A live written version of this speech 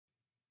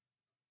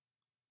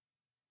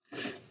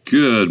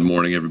Good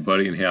morning,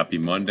 everybody, and happy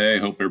Monday.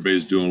 Hope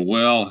everybody's doing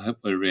well. Hope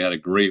everybody had a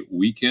great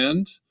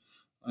weekend.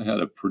 I had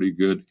a pretty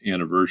good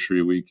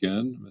anniversary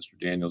weekend. Mr.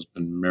 Daniel's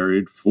been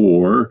married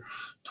for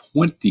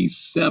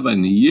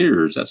 27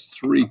 years. That's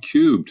 3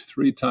 cubed.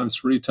 3 times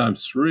 3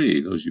 times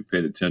 3. Those of you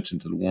paid attention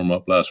to the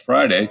warm-up last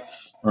Friday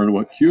learned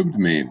what cubed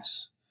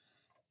means.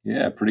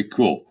 Yeah, pretty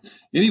cool.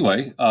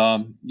 Anyway,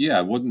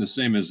 it wasn't the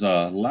same as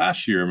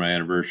last year, my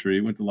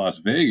anniversary. Went to Las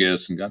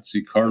Vegas and got to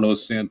see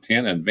Carlos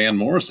Santana and Van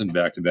Morrison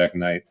back-to-back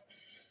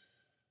nights.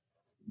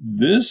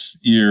 This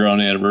year on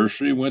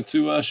anniversary, went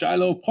to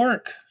Shiloh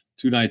Park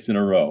 2 nights in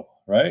a row,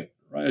 right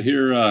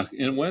here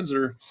in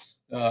Windsor,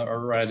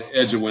 or right at the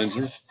edge of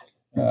Windsor.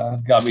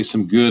 Got me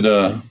some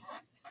good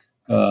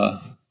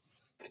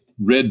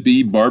Red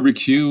Bee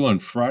barbecue on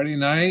Friday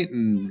night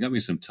and got me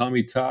some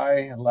Tommy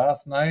Thai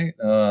last night.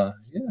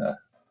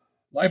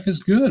 Life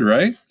is good,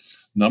 right?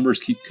 Numbers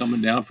keep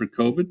coming down for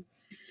COVID.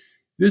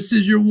 This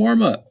is your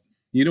warm-up.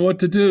 You know what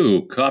to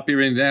do. Copy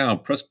everything down,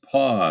 press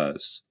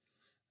pause,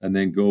 and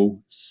then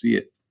go see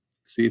it.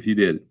 See if you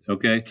did,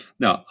 okay?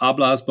 Now,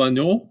 habla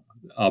español,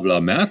 habla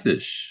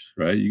mathish,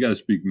 right? You got to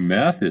speak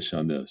mathish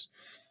on this.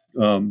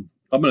 I'm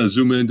going to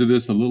zoom into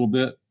this a little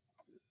bit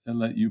and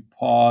let you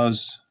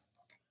pause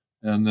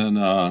and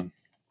then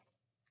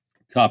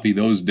copy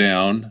those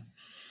down,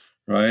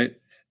 right?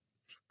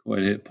 Go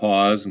ahead and hit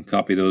pause and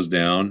copy those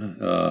down.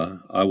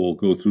 I will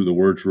go through the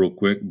words real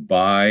quick.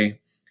 Bi,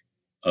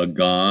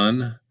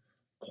 agon,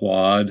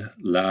 quad,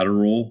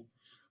 lateral,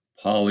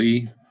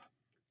 poly,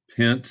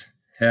 pent,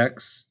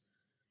 hex.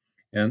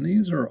 And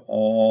these are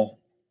all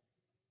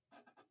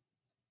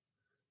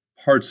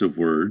parts of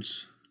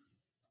words.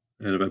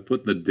 And if I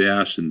put the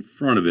dash in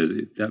front of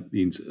it, that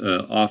means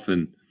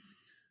often,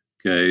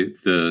 okay,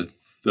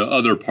 the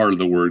other part of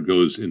the word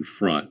goes in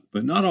front,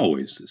 but not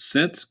always.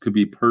 Cent could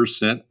be per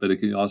cent, but it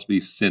can also be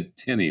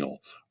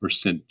centennial or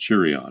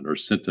centurion or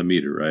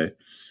centimeter, right?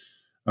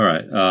 All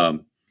right.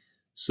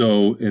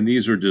 And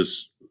these are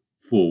just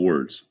full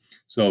words.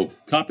 So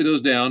copy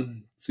those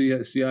down. See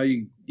how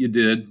you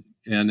did,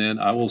 and then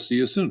I will see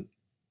you soon.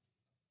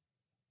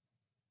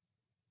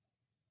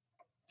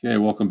 Okay,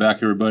 welcome back,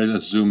 everybody.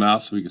 Let's zoom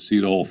out so we can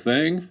see the whole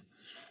thing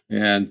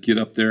and get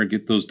up there and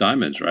get those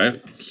diamonds, right?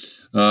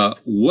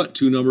 What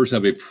 2 numbers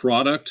have a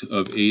product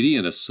of 80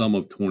 and a sum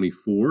of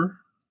 24?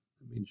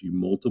 That means you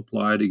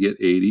multiply to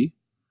get 80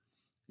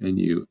 and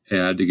you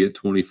add to get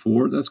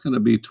 24. That's going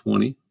to be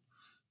 20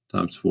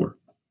 times 4.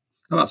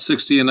 How about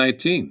 60 and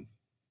 19?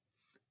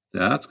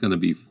 That's going to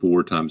be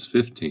 4 times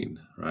 15,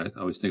 right? I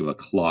always think of a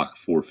clock.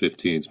 4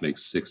 15s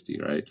makes 60,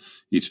 right?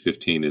 Each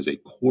 15 is a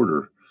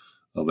quarter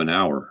of an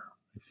hour,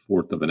 a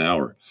fourth of an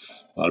hour.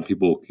 A lot of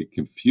people get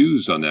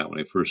confused on that when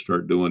they first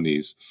start doing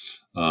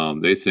these.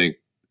 They think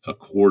a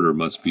quarter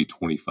must be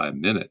 25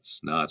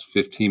 minutes. No, it's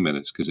 15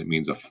 minutes because it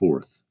means a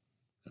fourth,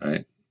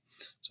 right?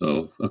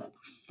 So a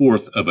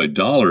fourth of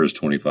 $1 is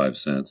 25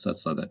 cents.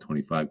 That's how that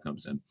 25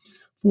 comes in.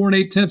 4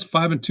 8/10,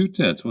 5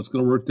 2/10. What's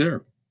going to work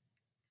there?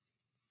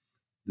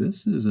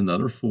 This is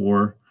another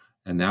 4,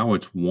 and now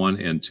it's 1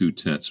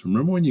 2/10.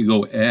 Remember when you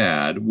go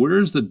add,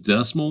 where's the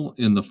decimal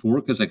in the 4?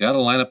 Because I got to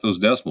line up those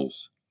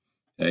decimals.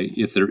 Okay,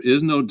 if there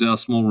is no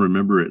decimal,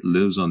 remember it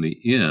lives on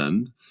the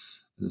end.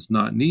 It's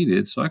not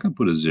needed, so I can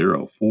put a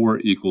 0. 4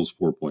 equals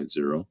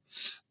 4.0.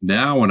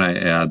 Now when I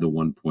add the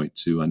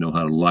 1.2, I know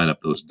how to line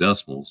up those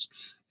decimals,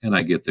 and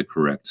I get the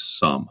correct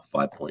sum,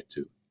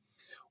 5.2.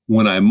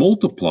 When I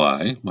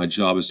multiply, my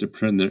job is to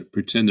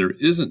pretend there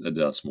isn't a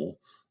decimal,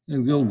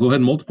 and go ahead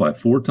and multiply.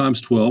 4 times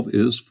 12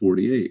 is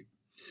 48.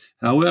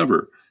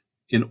 However,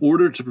 in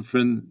order to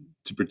pretend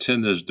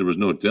there was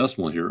no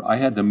decimal here, I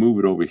had to move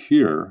it over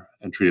here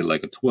and treat it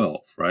like a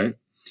 12, right?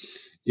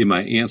 In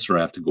my answer,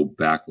 I have to go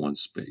back 1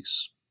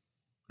 space,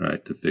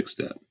 right, to fix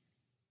that.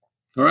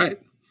 All right.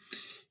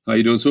 How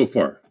you doing so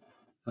far?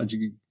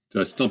 Did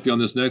I stump you on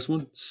this next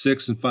one?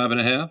 6 and 5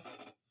 1/2.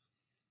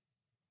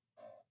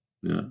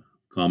 Yeah,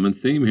 common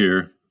theme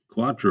here.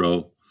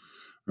 Quattro,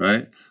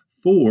 right?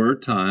 4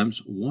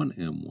 times 1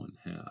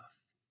 1/2.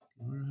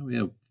 We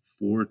have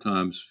 4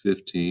 times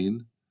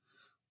 15.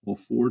 Well,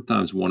 4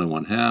 times 1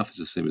 1/2 is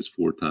the same as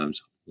 4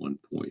 times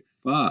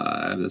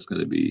 1.5. That's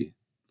going to be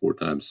 4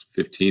 times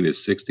 15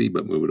 is 60,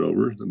 but move it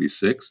over. It'll be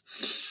 6.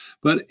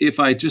 But if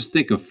I just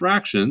think of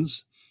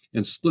fractions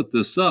and split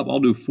this up, I'll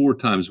do 4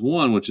 times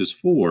 1, which is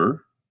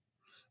 4,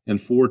 and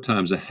 4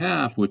 times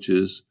 1/2, which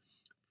is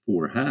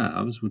 4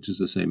 halves, which is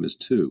the same as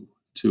 2.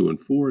 2 and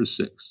 4 is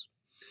 6.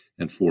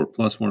 And 4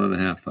 plus 1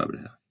 1/2, 5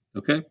 1/2.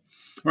 Okay?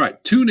 All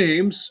right, 2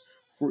 names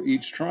for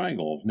each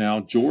triangle.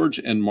 Now, George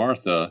and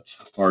Martha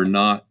are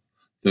not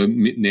the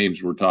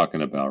names we're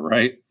talking about,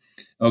 right?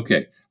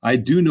 Okay, I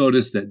do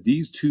notice that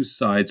these 2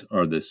 sides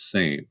are the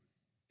same,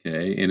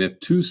 okay? And if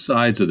 2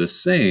 sides are the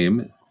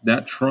same,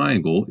 that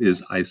triangle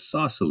is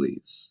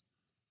isosceles.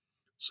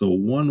 So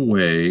one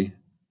way,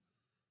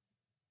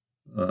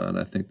 and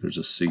I think there's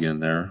a C in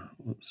there.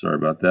 Oops, sorry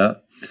about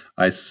that.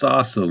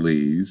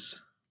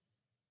 Isosceles.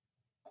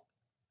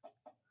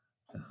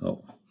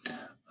 Oh,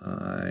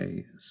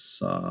 isosceles.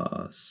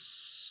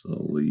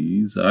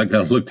 Isosceles. I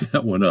got to look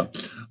that one up.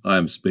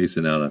 I'm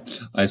spacing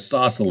out.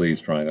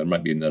 Isosceles triangle. There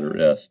might be another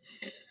S.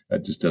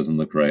 That just doesn't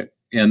look right.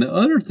 And the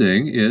other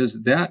thing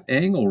is that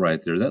angle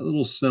right there, that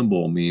little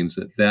symbol means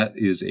that that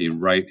is a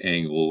right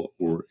angle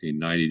or a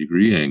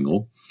 90-degree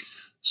angle.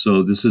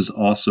 So this is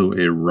also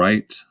a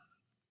right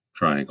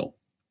triangle,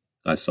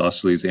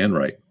 isosceles and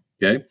right,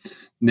 okay?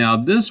 Now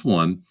this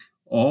one,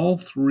 all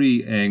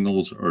three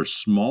angles are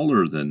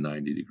smaller than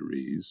 90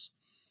 degrees.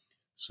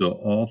 So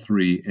all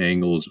three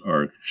angles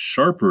are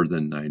sharper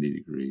than 90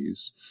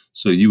 degrees.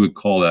 So you would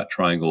call that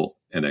triangle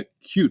an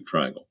acute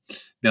triangle.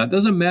 Now, it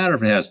doesn't matter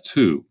if it has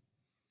two,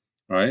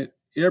 right?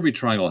 Every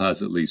triangle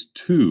has at least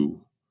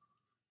two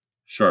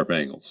sharp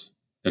angles,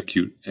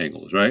 acute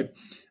angles, right?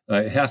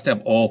 It has to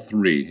have all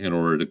three in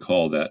order to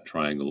call that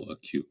triangle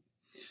acute.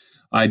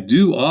 I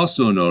do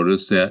also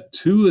notice that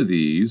two of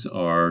these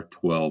are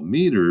 12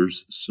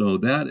 meters, so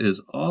that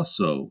is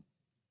also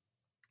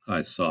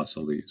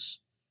isosceles.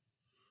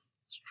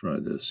 Let's try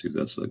this, see if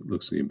that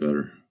looks any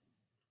better.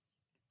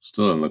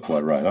 Still doesn't look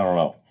quite right. I don't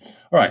know.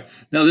 All right.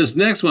 Now, this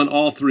next one,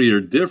 all three are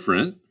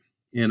different.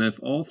 And if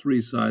all three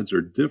sides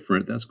are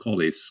different, that's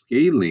called a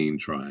scalene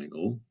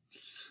triangle.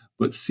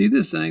 But see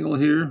this angle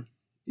here?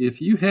 If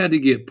you had to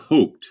get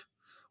poked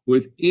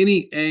with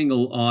any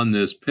angle on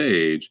this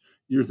page,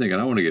 you're thinking,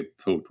 I want to get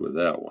poked with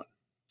that one,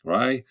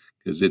 right?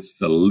 Because it's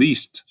the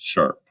least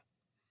sharp.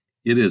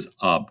 It is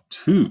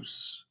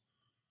obtuse,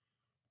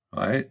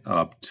 right?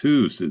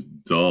 Obtuse is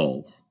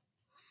dull.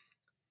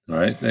 All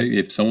right.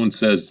 If someone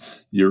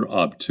says you're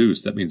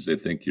obtuse, that means they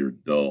think you're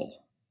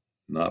dull,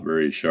 not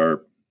very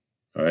sharp.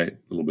 All right. A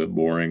little bit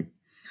boring.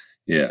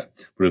 Yeah.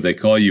 But if they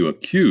call you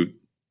acute,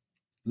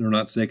 they're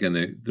not thinking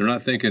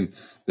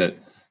that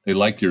they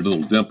like your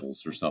little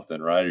dimples or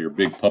something, right? Or your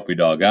big puppy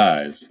dog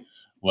eyes.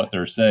 What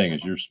they're saying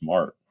is you're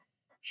smart,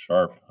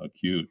 sharp,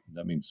 acute.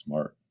 That means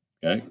smart.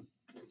 Okay.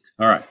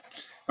 All right.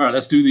 All right.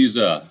 Let's do these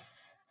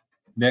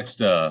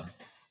next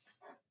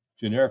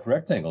generic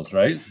rectangles,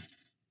 right?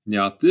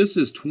 Now, if this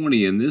is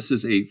 20 and this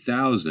is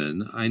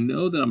 8,000, I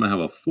know that I'm going to have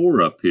a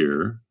 4 up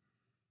here.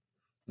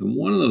 And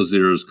one of those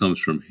zeros comes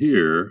from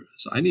here.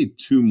 So I need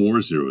two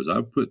more zeros. I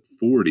would put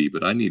 40,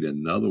 but I need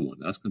another one.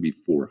 That's going to be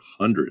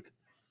 400.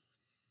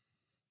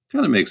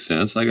 Kind of makes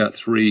sense. I got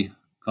three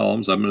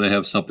columns. I'm going to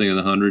have something in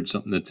the 100,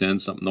 something in the 10,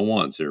 something in the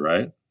ones here,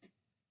 right?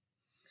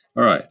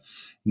 All right.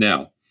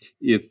 Now,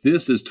 if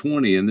this is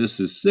 20 and this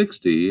is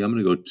 60, I'm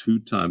going to go 2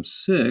 times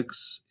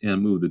 6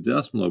 and move the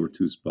decimal over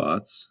 2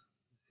 spots.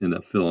 End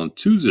up filling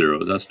 2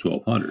 zeros. That's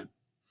 1,200.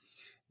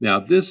 Now,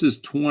 if this is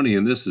 20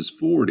 and this is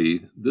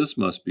 40, this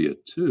must be a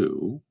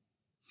 2.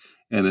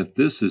 And if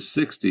this is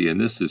 60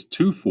 and this is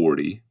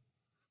 240,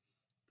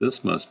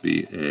 this must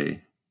be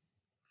a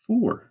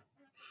 4.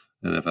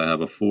 And if I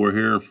have a 4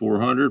 here and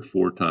 400,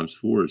 4 times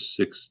 4 is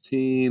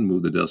 16.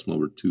 Move the decimal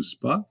over 2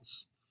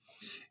 spots.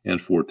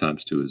 And 4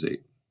 times 2 is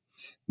 8.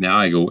 Now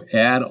I go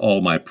add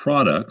all my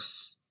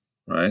products,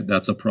 right?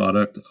 That's a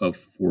product of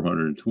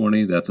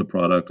 420. That's a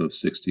product of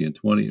 60 and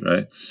 20,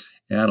 right?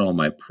 Add all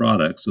my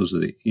products. Those are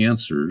the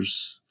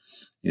answers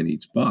in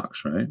each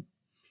box, right?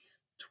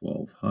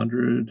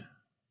 1,200.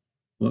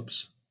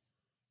 Whoops.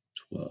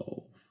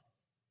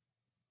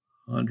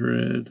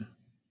 1,200.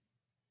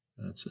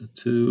 That's a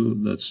 2.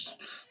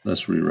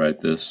 Let's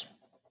rewrite this.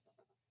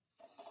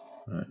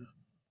 All right.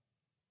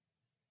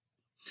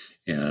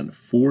 And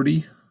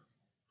 40.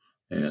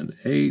 And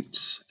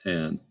 8.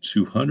 And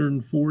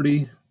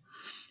 240.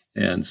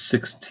 And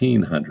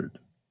 1,600.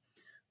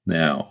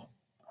 Now,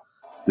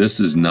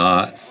 this is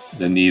not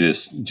the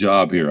neatest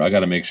job here. I got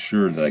to make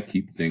sure that I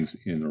keep things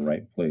in the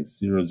right place.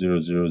 0, 0,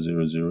 0,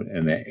 0, 0,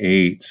 and an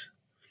 8.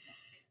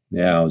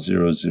 Now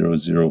 0, 0,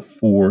 0,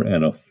 4,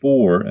 and a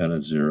 4, and a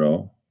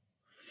 0.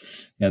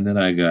 And then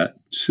I got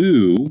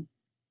 2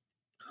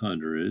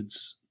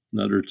 hundreds,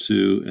 another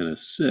 2, and a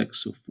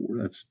 6. So 4,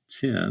 that's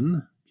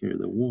 10. Carry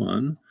the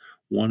 1.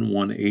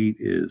 118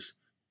 is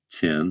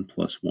 10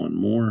 plus 1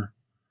 more.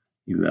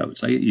 11.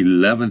 So I get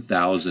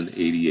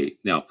 11,088.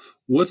 Now,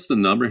 what's the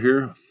number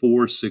here?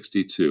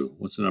 462.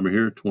 What's the number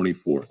here?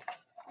 24.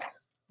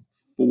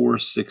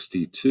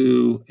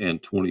 462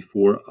 and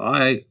 24.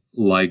 I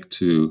like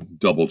to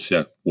double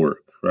check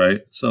work,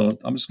 right? So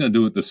I'm just going to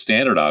do it the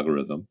standard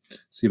algorithm.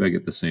 See if I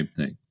get the same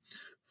thing.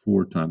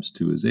 4 times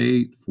 2 is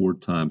 8. 4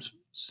 times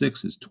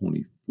 6 is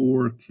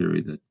 24. Carry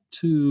the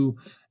 2.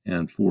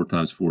 And 4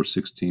 times 4 is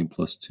 16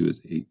 plus 2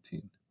 is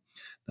 18.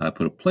 I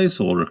put a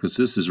placeholder because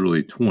this is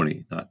really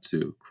 20, not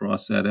 2.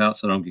 Cross that out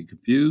so I don't get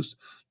confused.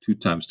 2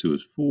 times 2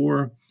 is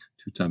 4.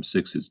 2 times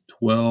 6 is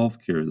 12.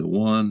 Carry the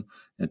 1.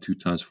 And 2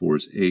 times 4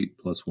 is 8.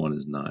 Plus 1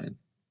 is 9.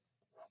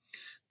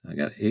 I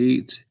got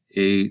 8,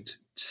 8,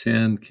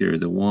 10. Carry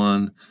the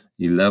 1.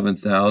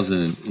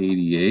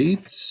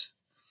 11,088.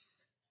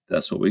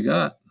 That's what we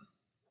got.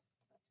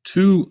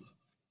 2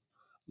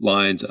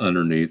 lines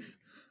underneath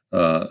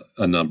a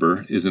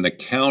number is an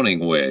accounting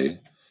way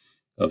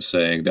of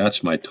saying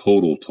that's my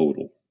total,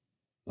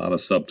 not a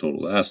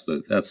subtotal.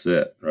 That's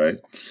it, right?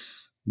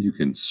 You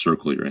can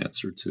circle your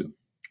answer too.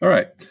 All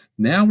right,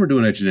 now we're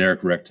doing a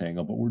generic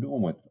rectangle, but we're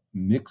doing with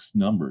mixed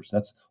numbers.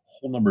 That's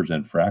whole numbers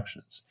and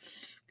fractions.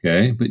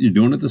 Okay, but you're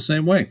doing it the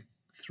same way.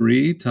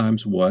 3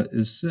 times what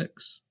is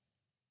 6?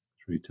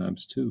 3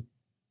 times 2.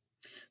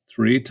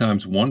 3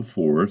 times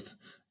 1/4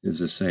 is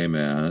the same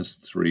as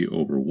 3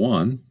 over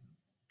 1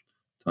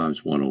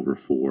 times 1 over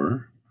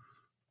 4.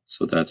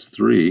 So that's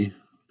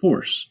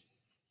 3/4.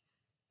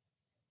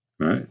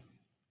 Right?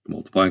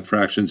 Multiplying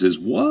fractions is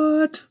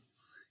what?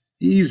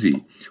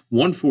 Easy.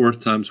 1/4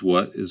 times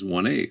what is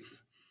 1/8?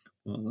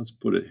 Well, let's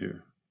put it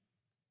here.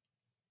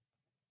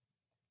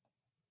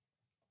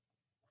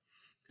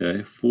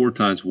 Okay, 4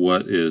 times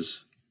what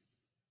is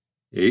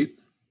 8?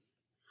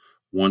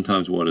 1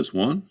 times what is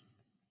 1?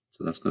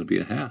 So that's going to be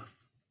a half.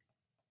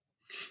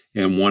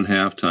 And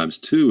 1/2 times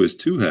 2 is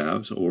 2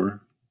 halves,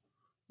 or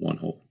 1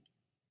 whole.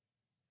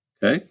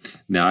 Okay,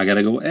 now I got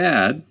to go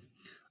add.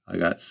 I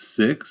got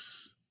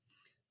 6.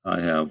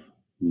 I have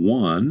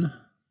 1.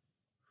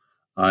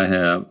 I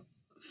have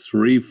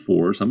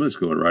 3/4. I'm going to just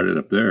go write it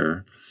up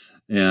there.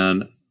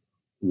 And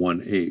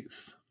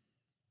 1/8.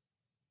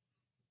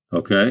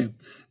 Okay,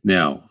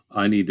 now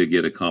I need to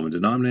get a common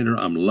denominator.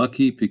 I'm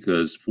lucky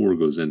because 4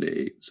 goes into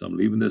 8. So I'm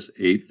leaving this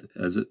 1/8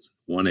 as it's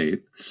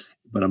 1/8,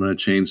 but I'm going to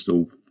change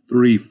the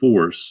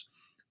 3/4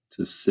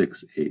 to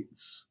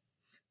 6/8.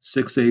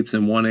 6/8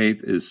 and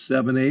 1/8 is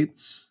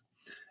 7/8,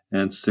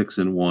 and 6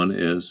 and 1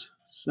 is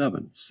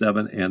 7.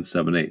 7 and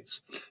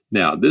 7/8.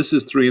 Now this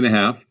is 3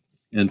 1/2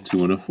 and 2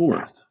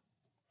 1/4.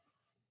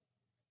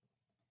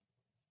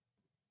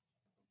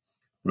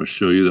 I'm going to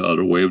show you the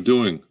other way of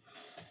doing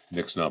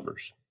mixed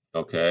numbers.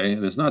 Okay,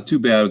 and it's not too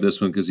bad with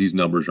this one because these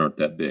numbers aren't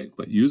that big.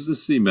 But use the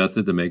C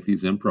method to make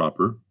these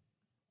improper.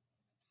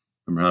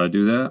 Remember how to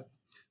do that?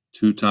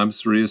 2 times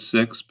 3 is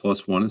 6,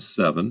 plus 1 is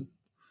 7.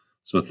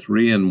 So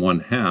 3 and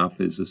 1/2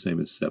 is the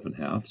same as 7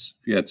 halves.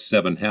 If you had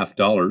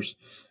 $7.50,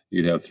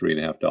 you'd have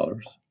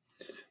 $3.50.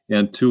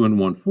 And 2 and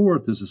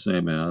 1/4 is the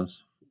same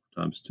as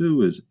 4 times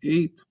 2 is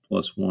 8,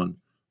 plus 1,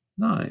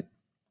 9.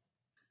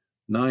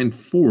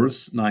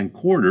 9/4,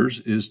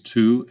 9/4 is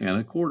 $2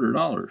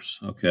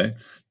 1/4. Okay,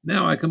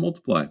 now I can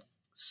multiply.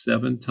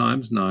 7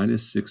 times 9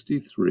 is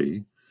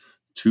 63.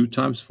 2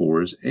 times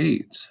 4 is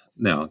 8.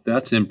 Now,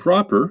 that's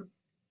improper.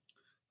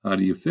 How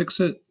do you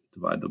fix it?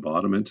 Divide the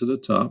bottom into the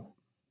top.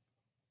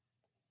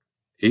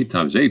 8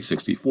 times 8,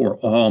 64.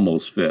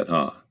 Almost fit,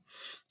 huh?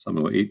 So I'm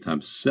going to go 8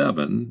 times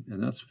 7,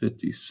 and that's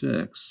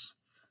 56.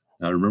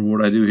 Now, remember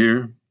what I do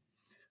here?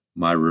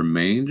 My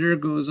remainder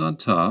goes on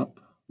top.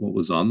 What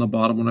was on the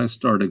bottom when I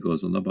started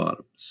goes on the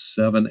bottom.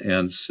 7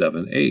 and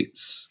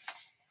 7/8.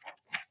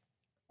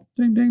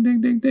 Ding, ding,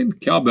 ding, ding, ding.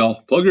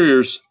 Cowbell. Plug your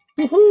ears.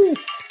 Woohoo!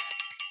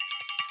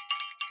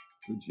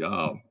 Good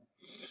job.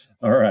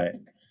 All right.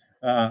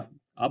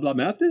 Habla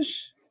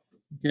mathish?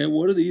 Okay,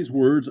 what do these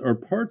words or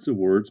parts of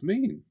words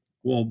mean?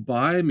 Well,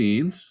 by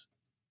means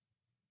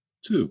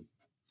 2.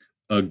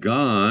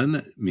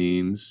 Agan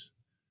means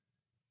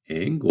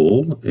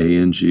angle,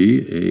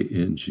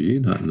 A-N-G,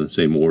 not in the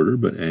same order,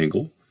 but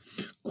angle.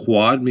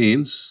 Quad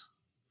means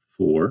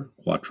 4,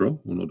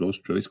 quattro, uno, dos,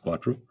 tres,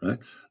 cuatro, right?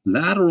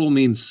 Lateral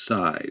means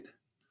side.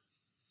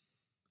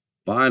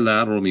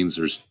 Bilateral means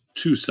there's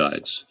 2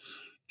 sides.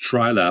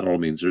 Trilateral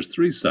means there's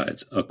 3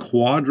 sides. A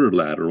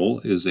quadrilateral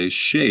is a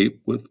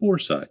shape with 4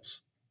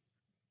 sides.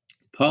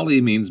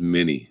 Poly means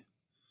many.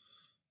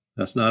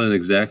 That's not an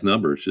exact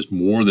number. It's just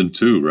more than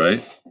 2, right?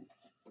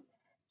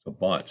 It's a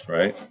bunch,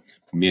 right?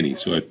 Many.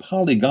 So a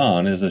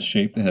polygon is a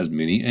shape that has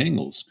many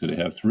angles. Could it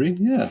have 3?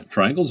 Yeah.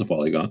 Triangle's a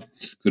polygon.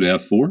 Could it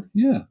have 4?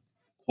 Yeah.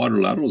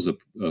 Quadrilateral is a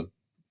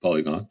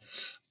polygon.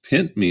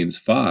 Pent means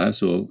 5,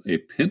 so a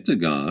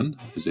pentagon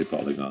is a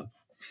polygon.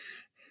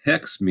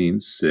 Hex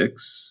means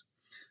 6.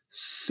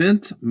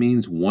 Cent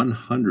means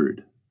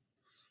 100.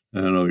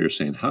 I don't know what you're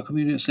saying. How come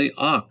you didn't say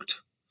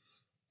oct?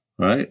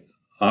 Right?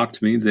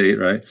 Oct means 8,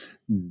 right?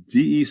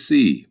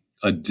 DEC.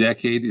 A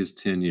decade is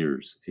 10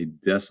 years. A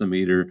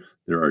decimeter,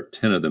 there are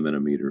 10 of them in a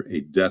meter. A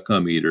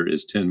decameter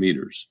is 10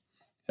 meters.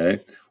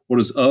 Okay? What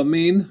does of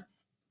mean?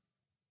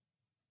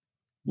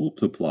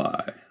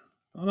 Multiply.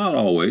 Well, not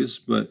always,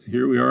 but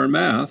here we are in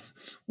math.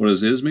 What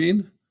does is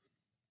mean?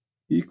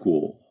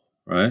 Equal,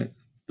 right?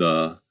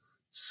 The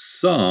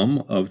sum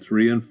of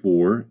 3 and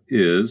 4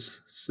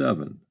 is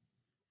 7.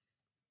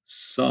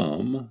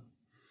 Sum,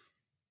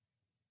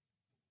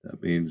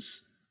 that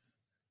means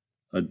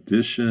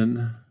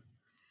addition.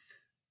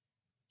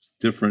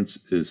 Difference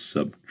is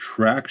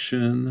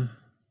subtraction.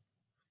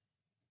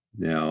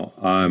 Now,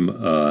 I'm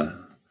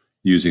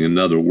using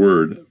another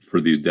word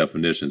for these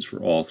definitions for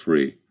all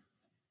 3.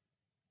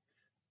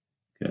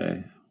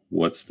 Okay,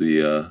 what's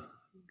the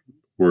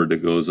word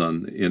that goes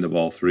on the end of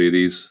all 3 of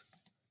these?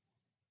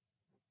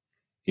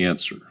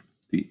 Answer.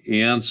 The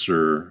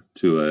answer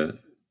to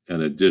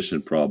an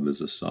addition problem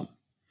is a sum.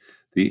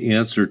 The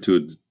answer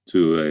to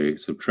a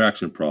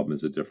subtraction problem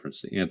is a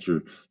difference. The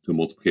answer to a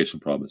multiplication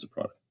problem is a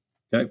product.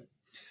 Okay?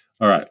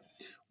 All right.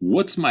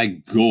 What's my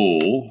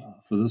goal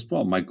for this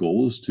problem? My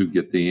goal is to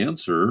get the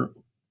answer,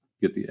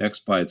 get the x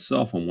by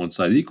itself on one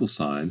side equal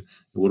sign. And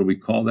what do we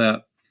call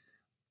that?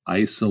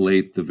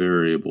 Isolate the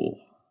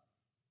variable.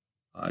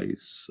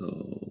 Isolate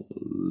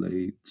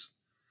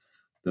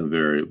the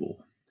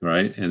variable,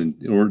 right? And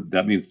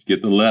that means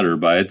get the letter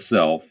by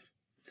itself,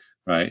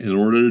 right? In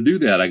order to do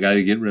that, I got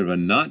to get rid of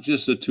not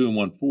just a 2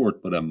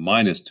 1/4, but a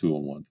minus 2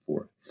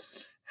 1/4.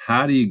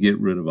 How do you get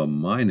rid of a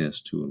minus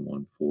 2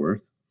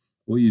 1/4?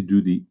 Well, you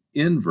do the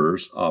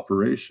inverse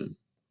operation.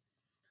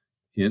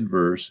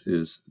 Inverse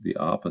is the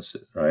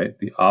opposite, right?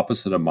 The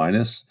opposite of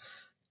minus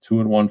 2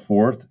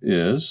 1/4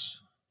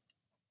 is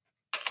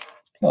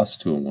plus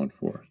 2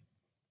 1/4.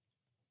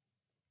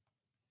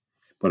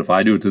 But if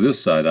I do it to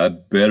this side, I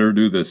better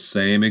do the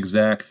same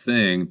exact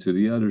thing to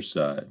the other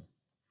side.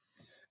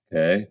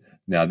 Okay,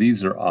 now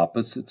these are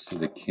opposites, so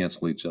they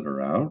cancel each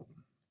other out.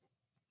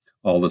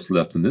 All that's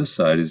left on this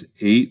side is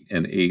 8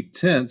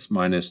 8/10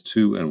 minus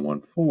 2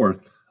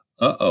 1/4.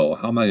 Uh-oh,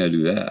 how am I going to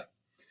do that?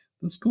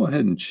 Let's go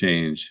ahead and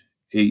change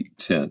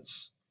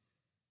 8/10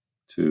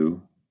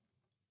 to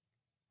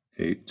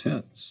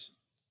 8/10.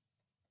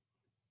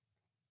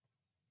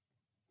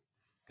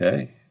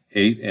 Okay,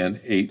 8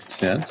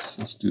 8/10.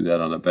 Let's do that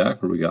on the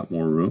back where we got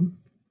more room.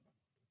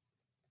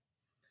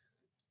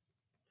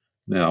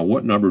 Now,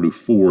 what number do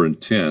 4 and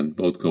 10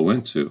 both go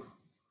into?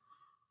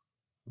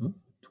 Well,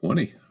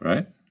 20,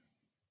 right?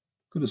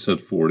 Could have said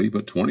 40,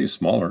 but 20 is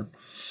smaller.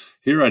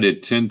 Here I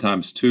did 10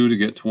 times 2 to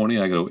get 20.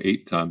 I go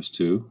 8 times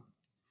 2.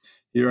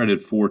 Here I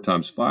did 4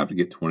 times 5 to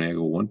get 20. I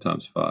go 1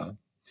 times 5.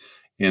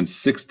 And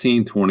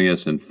 16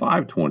 20ths and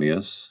 5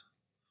 20ths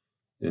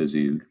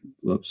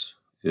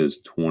is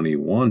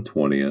 21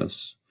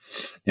 20ths.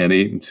 And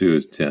 8 and 2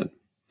 is 10.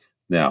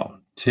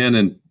 Now, 10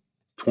 and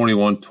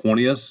 21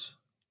 20ths,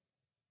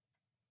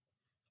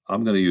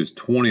 I'm going to use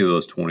 20 of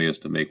those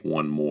 20ths to make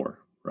one more,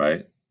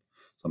 right?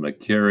 So I'm going to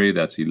carry,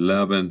 that's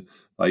 11.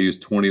 If I use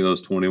 20 of those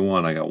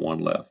 21, I got one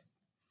left.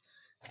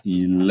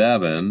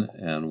 11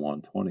 and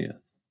 1/20.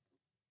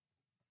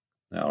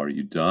 Now, are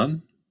you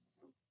done?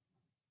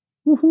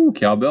 Woohoo,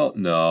 cowbell.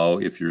 No,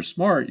 if you're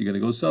smart, you're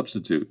going to go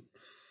substitute.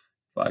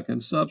 If I can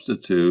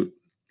substitute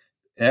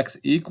x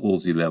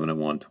equals 11 and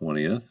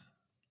 1/20,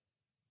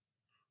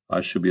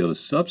 I should be able to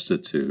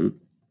substitute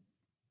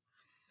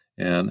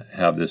and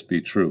have this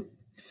be true.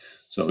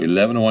 So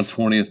 11 and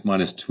 1/20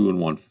 minus 2 and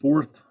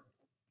 1/4.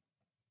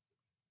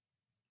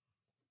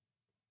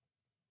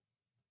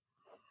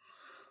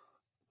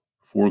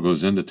 Four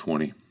goes into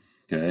 20.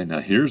 Okay, now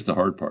here's the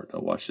hard part. Now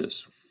watch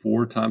this.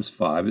 4 times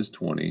 5 is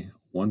 20.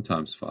 1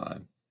 times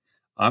 5.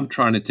 I'm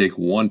trying to take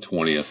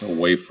 1/20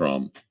 away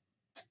from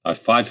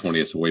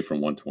 5/20 away from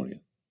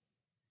 1/20.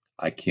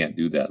 I can't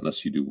do that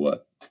unless you do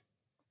what?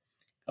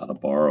 Gotta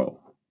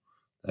borrow.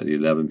 That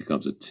 11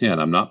 becomes a 10.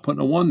 I'm not putting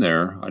a 1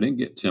 there. I didn't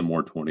get 10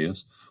 more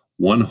 20ths.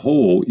 1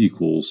 whole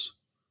equals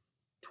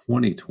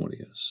 20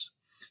 20ths.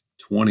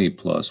 20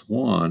 plus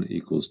 1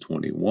 equals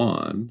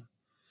 21.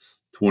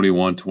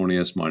 21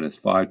 20ths minus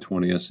 5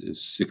 20ths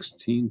is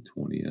 16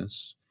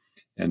 20ths.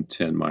 And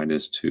 10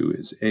 minus 2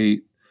 is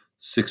 8.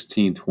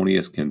 16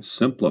 20ths can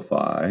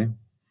simplify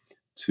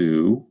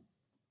to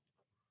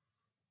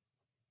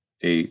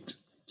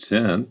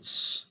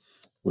 8/10,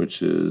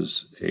 which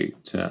is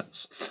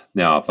 8/10.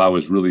 Now, if I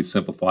was really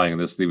simplifying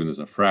this, leaving this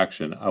a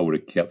fraction, I would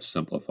have kept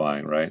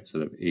simplifying, right?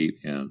 Instead of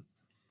 8 and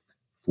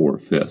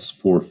 4/5.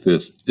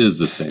 4/5 is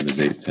the same as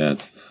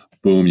 8/10.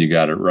 Boom, you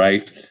got it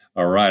right.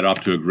 All right,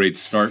 off to a great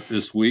start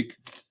this week.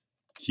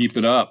 Keep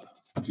it up.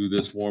 Do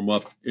this warm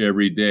up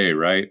every day,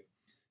 right?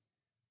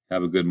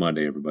 Have a good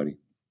Monday, everybody.